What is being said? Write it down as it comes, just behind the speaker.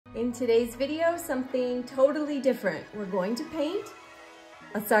In today's video, something totally different. We're going to paint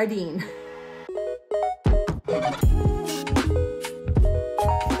a sardine.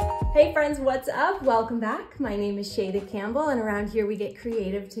 Hey friends, what's up? Welcome back. My name is Shayda Campbell, and around here we get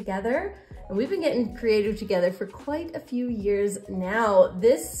creative together. And we've been getting creative together for quite a few years now.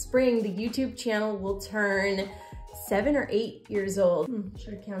 This spring, the YouTube channel will turn 7 or 8 years old.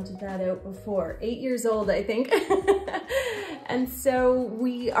 Should have counted that out before. 8 years old, I think. And so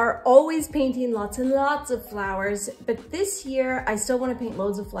we are always painting lots and lots of flowers, but this year I still want to paint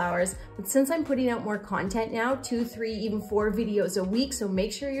loads of flowers. But since I'm putting out more content now, 2, 3, even 4 videos a week, so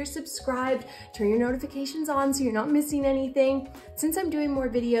make sure you're subscribed, turn your notifications on so you're not missing anything. Since I'm doing more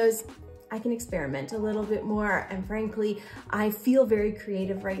videos, I can experiment a little bit more, and frankly, I feel very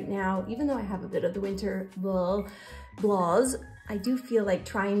creative right now. Even though I have a bit of the winter blahs, I do feel like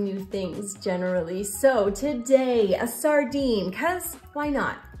trying new things generally. So today, a sardine, because why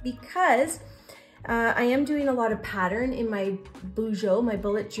not? Because I am doing a lot of pattern in my Bujo, my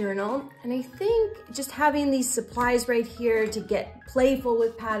bullet journal, and I think just having these supplies right here to get playful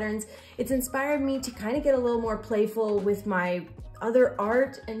with patterns, it's inspired me to kind of get a little more playful with my other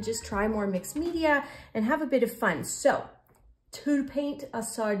art and just try more mixed media and have a bit of fun. So to paint a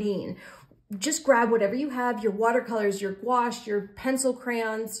sardine, just grab whatever you have, your watercolors, your gouache, your pencil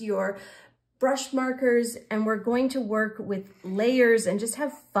crayons, your brush markers, and we're going to work with layers and just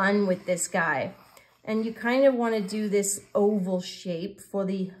have fun with this guy. And you kind of want to do this oval shape for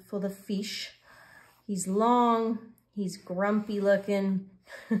the fish. He's long, he's grumpy looking,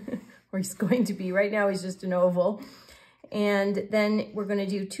 or he's going to be. Right now he's just an oval. And then we're going to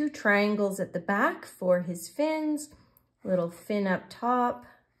do 2 triangles at the back for his fins, little fin up top,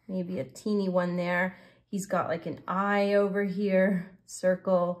 maybe a teeny one there. He's got like an eye over here,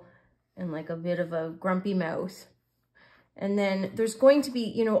 circle, and like a bit of a grumpy mouth. And then there's going to be,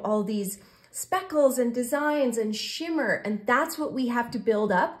 you know, all these speckles and designs and shimmer, and that's what we have to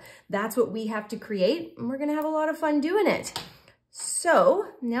build up. That's what we have to create, and we're gonna have a lot of fun doing it. So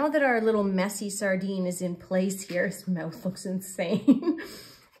now that our little messy sardine is in place here, his mouth looks insane.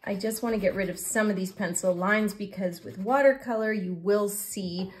 I just want to get rid of some of these pencil lines because with watercolor, you will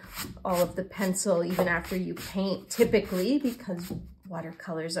see all of the pencil even after you paint typically, because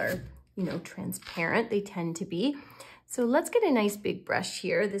watercolors are, you know, transparent. They tend to be. So let's get a nice big brush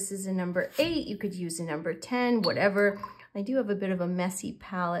here. This is a number 8. You could use a number 10, whatever. I do have a bit of a messy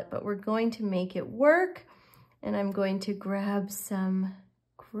palette, but we're going to make it work. And I'm going to grab some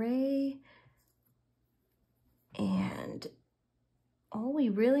gray, and all we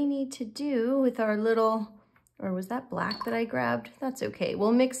really need to do with our little, or was that black that I grabbed? That's okay.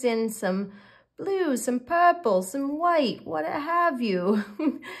 We'll mix in some blue, some purple, some white, what have you,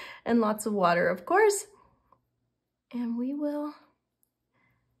 and lots of water, of course. And we will,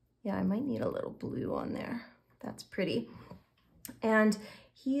 yeah, I might need a little blue on there. That's pretty. And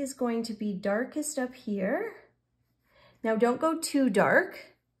he is going to be darkest up here. Now don't go too dark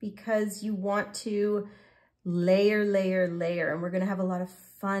because you want to layer, layer, layer, and we're gonna have a lot of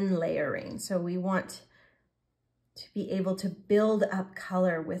fun layering. So we want to be able to build up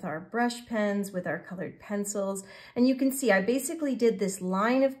color with our brush pens, with our colored pencils. And you can see I basically did this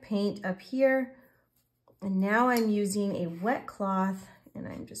line of paint up here, and now I'm using a wet cloth and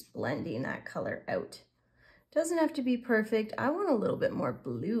I'm just blending that color out. Doesn't have to be perfect. I want a little bit more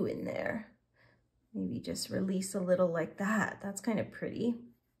blue in there. Maybe just release a little like that. That's kind of pretty.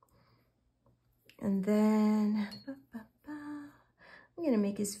 And then I'm gonna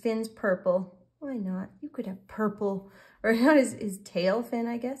make his fins purple. Why not? You could have purple, or not his tail fin,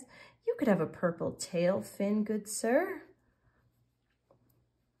 I guess. You could have a purple tail fin, good sir.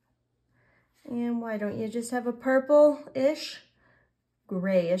 And why don't you just have a purple-ish,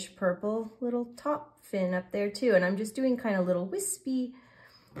 grayish purple little top fin up there too? And I'm just doing kind of little wispy.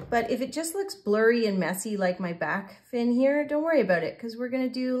 But if it just looks blurry and messy like my back fin here, don't worry about it, because we're going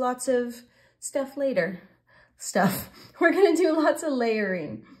to do lots of stuff later. We're going to do lots of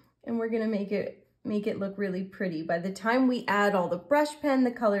layering, and we're going to make it look really pretty. By the time we add all the brush pen,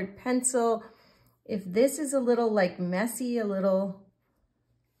 the colored pencil, if this is a little like messy, a little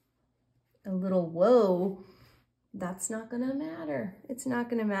whoa, that's not going to matter. It's not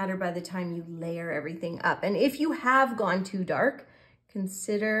going to matter by the time you layer everything up. And if you have gone too dark,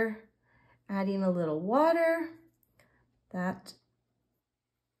 consider adding a little water. That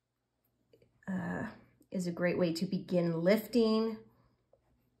is a great way to begin lifting,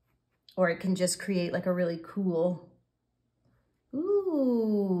 or it can just create like a really cool,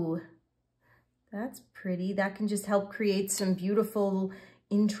 ooh, that's pretty. That can just help create some beautiful,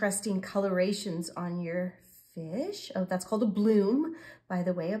 interesting colorations on your fish. Oh, that's called a bloom, by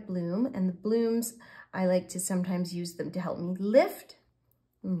the way, a bloom. And the blooms, I like to sometimes use them to help me lift.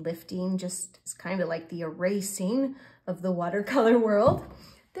 And lifting just is kind of like the erasing of the watercolor world.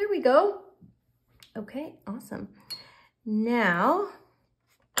 There we go. Okay, awesome. Now,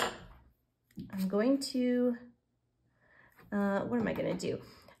 I'm going to, what am I gonna do?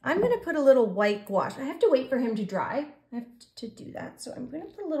 I'm gonna put a little white gouache. I have to wait for him to dry. I have to do that. So I'm gonna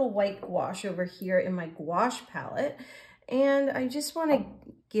put a little white gouache over here in my gouache palette. And I just wanna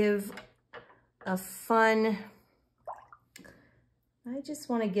give a fun, I just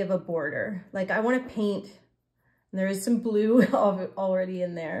wanna give a border. Like I wanna paint, and there is some blue already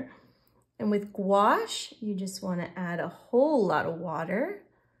in there. And with gouache, you just wanna add a whole lot of water.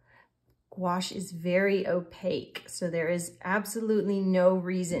 Gouache is very opaque, so there is absolutely no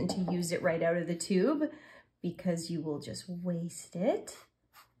reason to use it right out of the tube because you will just waste it.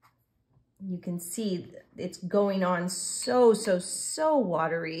 You can see it's going on so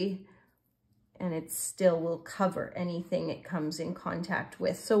watery, and it still will cover anything it comes in contact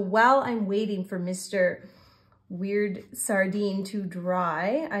with. So while I'm waiting for Mr. Weird Sardine to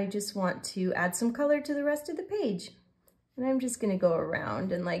dry, I just want to add some color to the rest of the page. And I'm just gonna go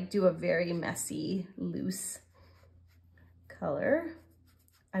around and like do a very messy, loose color.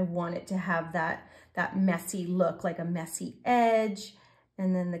 I want it to have that messy look, like a messy edge.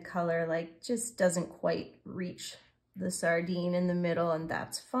 And then the color like just doesn't quite reach the sardine in the middle, and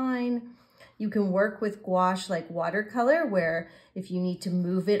that's fine. You can work with gouache like watercolor, where if you need to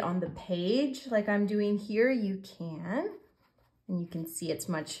move it on the page like I'm doing here, you can. And you can see it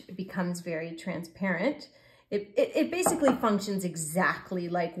becomes very transparent. It basically functions exactly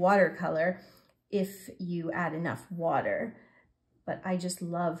like watercolor if you add enough water. But I just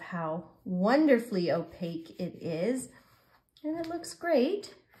love how wonderfully opaque it is. And it looks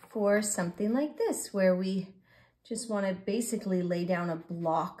great for something like this, where we just want to basically lay down a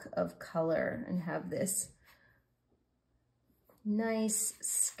block of color and have this nice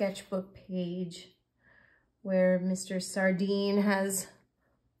sketchbook page where Mr. Sardine has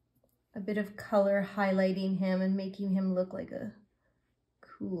a bit of color highlighting him and making him look like a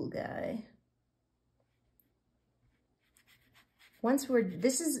cool guy.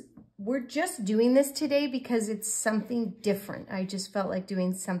 We're just doing this today because it's something different. I just felt like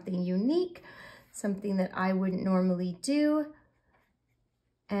doing something unique, something that I wouldn't normally do.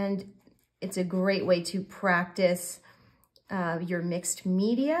 And it's a great way to practice your mixed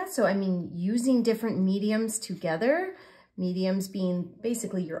media. So I mean, using different mediums together. Mediums being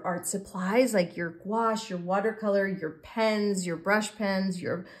basically your art supplies, like your gouache, your watercolor, your pens, your brush pens,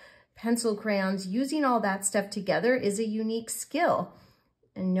 your pencil crayons. Using all that stuff together is a unique skill.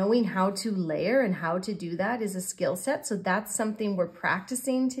 And knowing how to layer and how to do that is a skill set. So that's something we're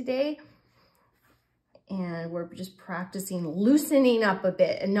practicing today. And we're just practicing loosening up a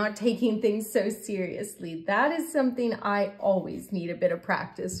bit and not taking things so seriously. That is something I always need a bit of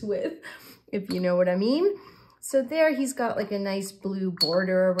practice with, if you know what I mean. So there he's got like a nice blue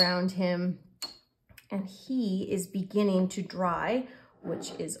border around him, and he is beginning to dry,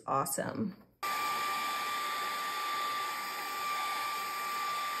 which is awesome.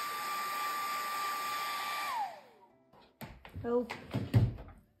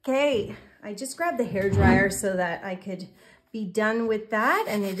 Okay, I just grabbed the hairdryer so that I could be done with that,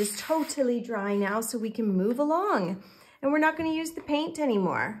 and it is totally dry now, so we can move along. And we're not going to use the paint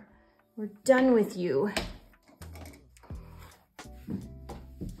anymore. We're done with you.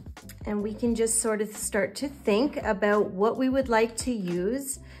 And we can just sort of start to think about what we would like to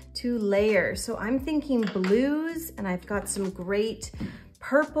use to layer. So I'm thinking blues, and I've got some great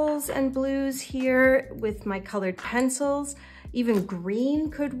purples and blues here with my colored pencils. Even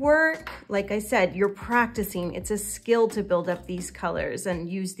green could work. Like I said, you're practicing. It's a skill to build up these colors and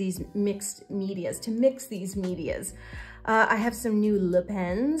use these mixed medias, to mix these medias. I have some new Le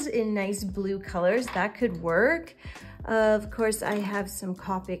Pens in nice blue colors. That could work. Of course, I have some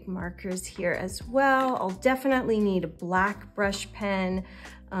Copic markers here as well. I'll definitely need a black brush pen.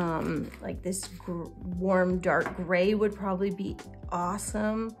 Like this warm dark gray would probably be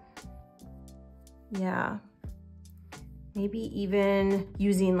awesome. Yeah. Maybe even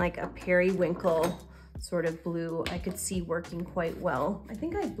using like a periwinkle sort of blue I could see working quite well. I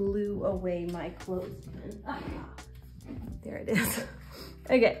think I blew away my clothespin. There it is.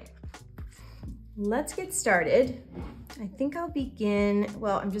 Okay, let's get started. I think I'll begin,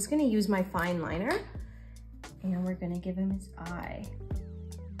 well, I'm just gonna use my fine liner, and we're gonna give him his eye.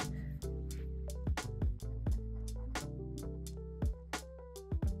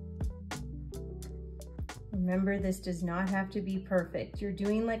 Remember, this does not have to be perfect. You're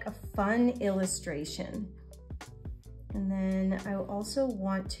doing like a fun illustration. And then I also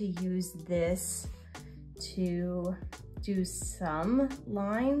want to use this to do some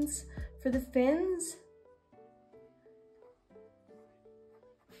lines for the fins.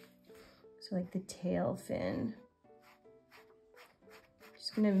 So like the tail fin.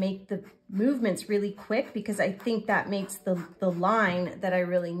 Just gonna make the movements really quick because I think that makes the line that I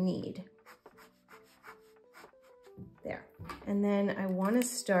really need. There. And then I wanna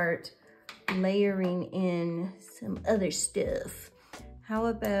start layering in some other stuff. How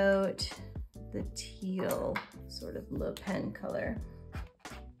about the teal sort of Le Pen color?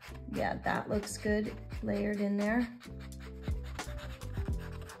 Yeah, that looks good layered in there.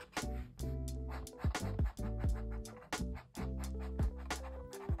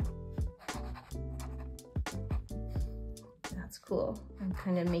 That's cool. I'm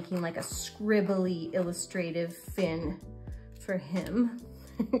kind of making like a scribbly illustrative fin for him.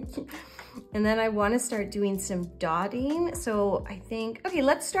 And then I want to start doing some dotting. So I think, okay,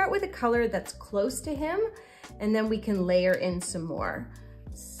 let's start with a color that's close to him and then we can layer in some more.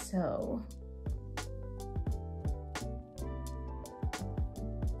 So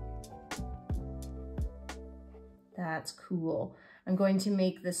that's cool. I'm going to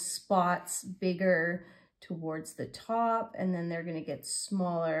make the spots bigger towards the top and then they're going to get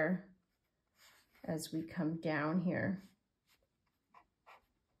smaller as we come down here.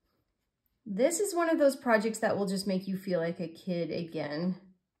 This is one of those projects that will just make you feel like a kid again.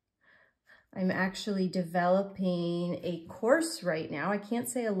 I'm actually developing a course right now. I can't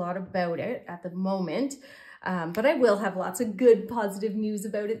say a lot about it at the moment, but I will have lots of good positive news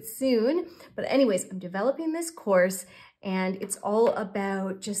about it soon. But anyways, I'm developing this course and it's all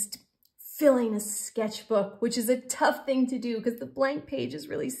about just filling a sketchbook, which is a tough thing to do because the blank page is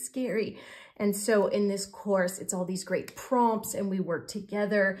really scary. And so in this course, it's all these great prompts and we work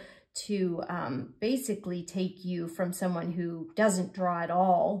together to basically take you from someone who doesn't draw at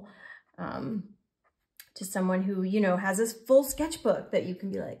all to someone who, you know, has a full sketchbook that you can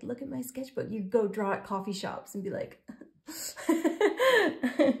be like, look at my sketchbook. You go draw at coffee shops and be like,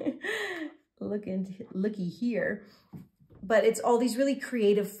 looky here. But it's all these really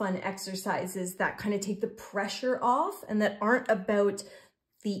creative, fun exercises that kind of take the pressure off and that aren't about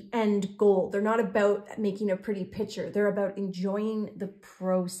the end goal. They're not about making a pretty picture. They're about enjoying the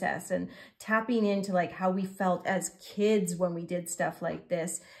process and tapping into like how we felt as kids when we did stuff like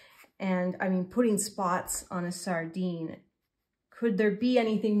this. And I mean, putting spots on a sardine, could there be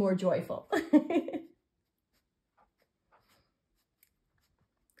anything more joyful?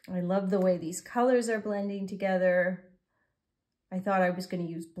 I love the way these colors are blending together. I thought I was going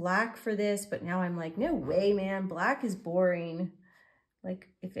to use black for this, but now I'm like, no way, man, black is boring. Like,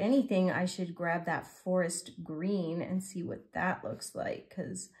 if anything, I should grab that forest green and see what that looks like,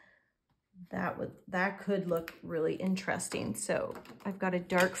 because that could look really interesting. So I've got a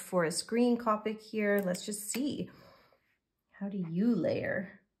dark forest green Copic here. Let's just see. How do you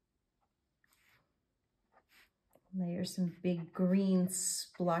layer? Layer some big green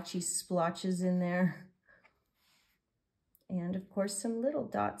splotchy splotches in there. And of course, some little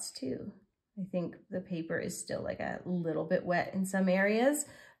dots too. I think the paper is still like a little bit wet in some areas,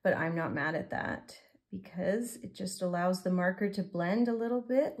 but I'm not mad at that because it just allows the marker to blend a little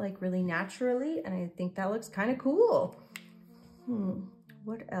bit, like really naturally. And I think that looks kind of cool.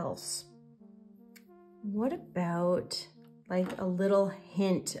 What else? What about like a little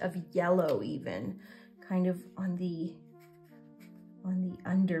hint of yellow even, kind of on the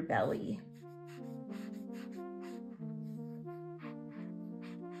underbelly?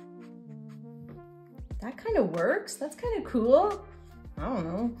 That kind of works. That's kind of cool. I don't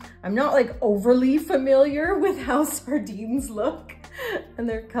know. I'm not like overly familiar with how sardines look and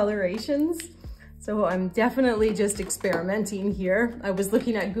their colorations. So I'm definitely just experimenting here. I was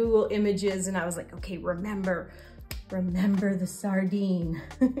looking at Google Images and I was like, okay, remember the sardine.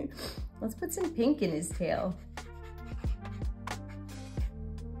 Let's put some pink in his tail.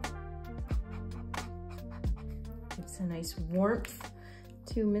 Gives a nice warmth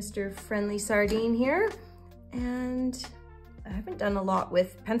to Mr. Friendly Sardine here. And I haven't done a lot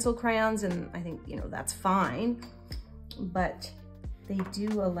with pencil crayons, and I think, you know, that's fine, but they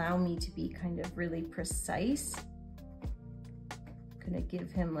do allow me to be kind of really precise. I'm gonna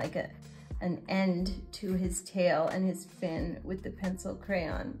give him like an end to his tail and his fin with the pencil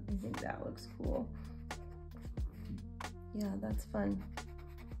crayon. I think that looks cool. Yeah, that's fun.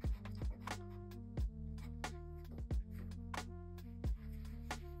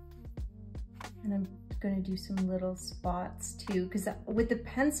 And I'm gonna do some little spots too, because with the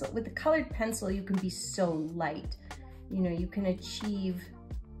colored pencil, you can be so light. You know, you can achieve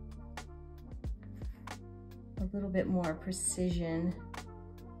a little bit more precision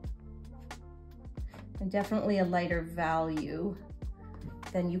and definitely a lighter value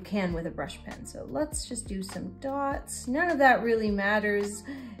than you can with a brush pen. So let's just do some dots. None of that really matters,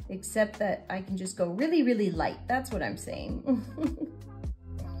 except that I can just go really, really light. That's what I'm saying.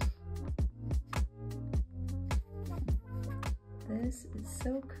 This is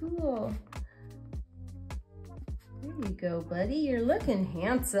so cool. There you go, buddy. You're looking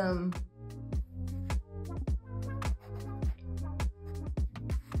handsome.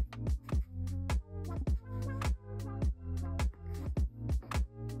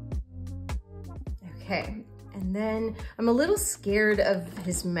 Okay, and then I'm a little scared of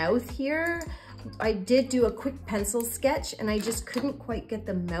his mouth here. I did do a quick pencil sketch and I just couldn't quite get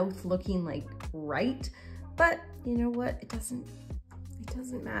the mouth looking like right, but you know what? It doesn't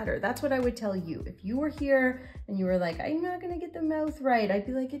matter. That's what I would tell you. If you were here and you were like, I'm not gonna get the mouth right, I'd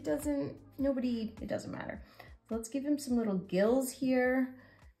be like, it doesn't matter. So let's give him some little gills here,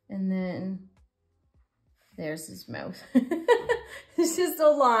 and then there's his mouth. It's just a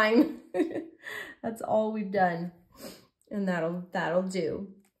line. That's all we've done, and that'll do.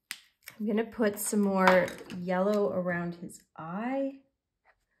 I'm gonna put some more yellow around his eye,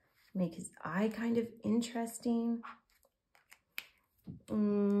 make his eye kind of interesting.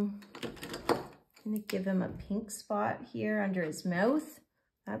 I'm gonna give him a pink spot here under his mouth.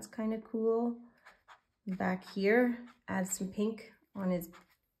 That's kind of cool. Back here, add some pink on his,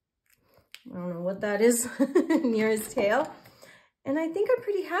 I don't know what that is, near his tail. And I think I'm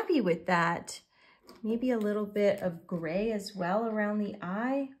pretty happy with that. Maybe a little bit of gray as well around the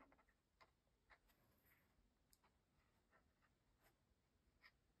eye.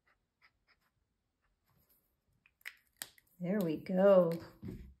 There we go.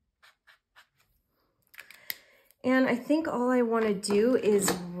 And I think all I want to do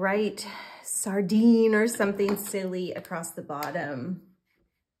is write sardine or something silly across the bottom.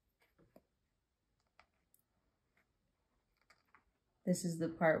 This is the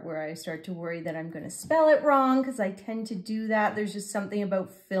part where I start to worry that I'm going to spell it wrong, because I tend to do that. There's just something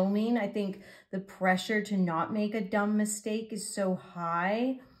about filming. I think the pressure to not make a dumb mistake is so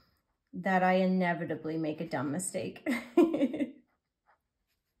high that I inevitably make a dumb mistake.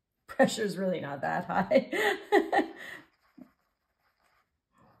 Pressure's really not that high.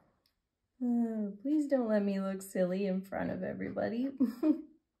 Oh, please don't let me look silly in front of everybody.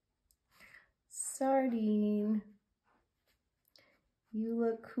 Sardine. You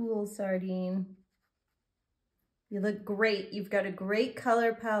look cool, Sardine. You look great. You've got a great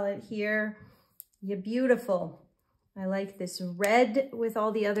color palette here. You're beautiful. I like this red with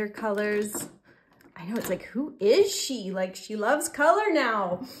all the other colors. I know, it's like, who is she? Like, she loves color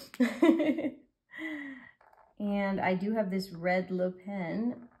now. And I do have this red Le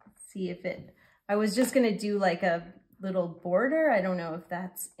Pen. Let's see if it, I was just gonna do like a little border. I don't know if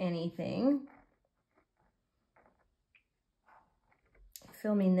that's anything.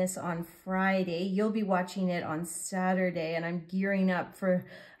 Filming this on Friday. You'll be watching it on Saturday, and I'm gearing up for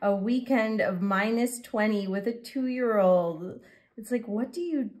a weekend of -20 with a 2-year-old. It's like, what do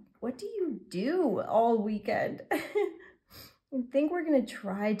you do all weekend? I think we're gonna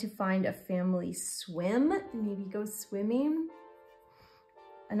try to find a family swim, maybe go swimming.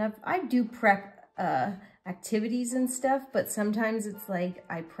 And I do prep activities and stuff, but sometimes it's like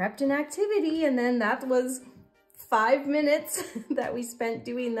I prepped an activity and then that was 5 minutes that we spent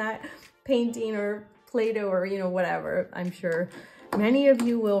doing that painting or Play-Doh or, you know, whatever. I'm sure many of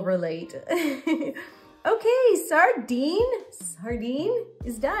you will relate. Okay, Sardine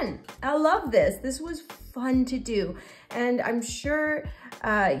is done. I love this. This was fun to do. And I'm sure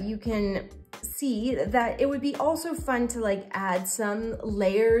you can see that it would be also fun to like add some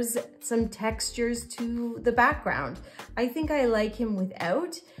layers, some textures to the background. I think I like him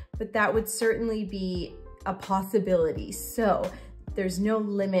without, but that would certainly be a possibility. So there's no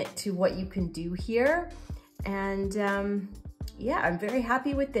limit to what you can do here. And yeah, I'm very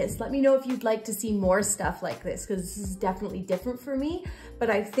happy with this. Let me know if you'd like to see more stuff like this, because this is definitely different for me.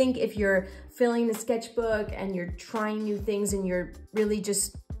 But I think if you're filling a sketchbook and you're trying new things and you're really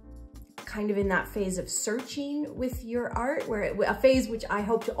just kind of in that phase of searching with your art, a phase which I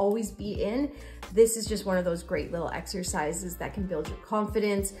hope to always be in, this is just one of those great little exercises that can build your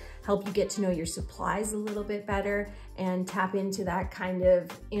confidence, help you get to know your supplies a little bit better, and tap into that kind of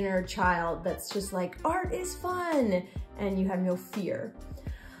inner child that's just like, art is fun, and you have no fear.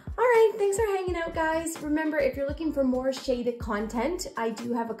 All right, thanks for hanging out, guys. Remember, if you're looking for more Shayda content, I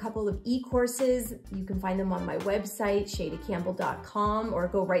do have a couple of e-courses. You can find them on my website, shaydacampbell.com, or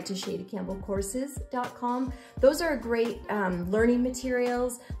go right to shaydacampbellcourses.com. Those are great learning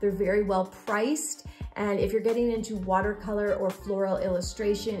materials. They're very well priced, And if you're getting into watercolor or floral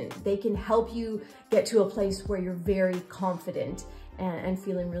illustration, they can help you get to a place where you're very confident and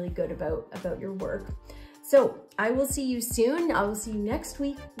feeling really good about your work. So I will see you soon. I will see you next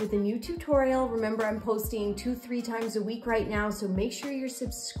week with a new tutorial. Remember, I'm posting 2-3 times a week right now, so make sure you're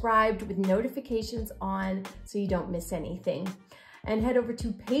subscribed with notifications on so you don't miss anything. And head over to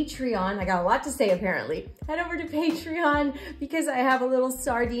Patreon. I got a lot to say apparently. Head over to Patreon because I have a little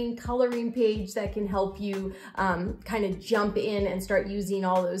sardine coloring page that can help you kind of jump in and start using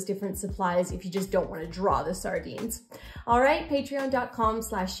all those different supplies if you just don't want to draw the sardines. All right,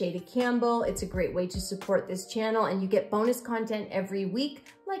 patreon.com/Shayda Campbell. It's a great way to support this channel, and you get bonus content every week,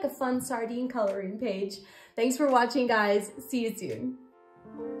 like a fun sardine coloring page. Thanks for watching, guys. See you soon.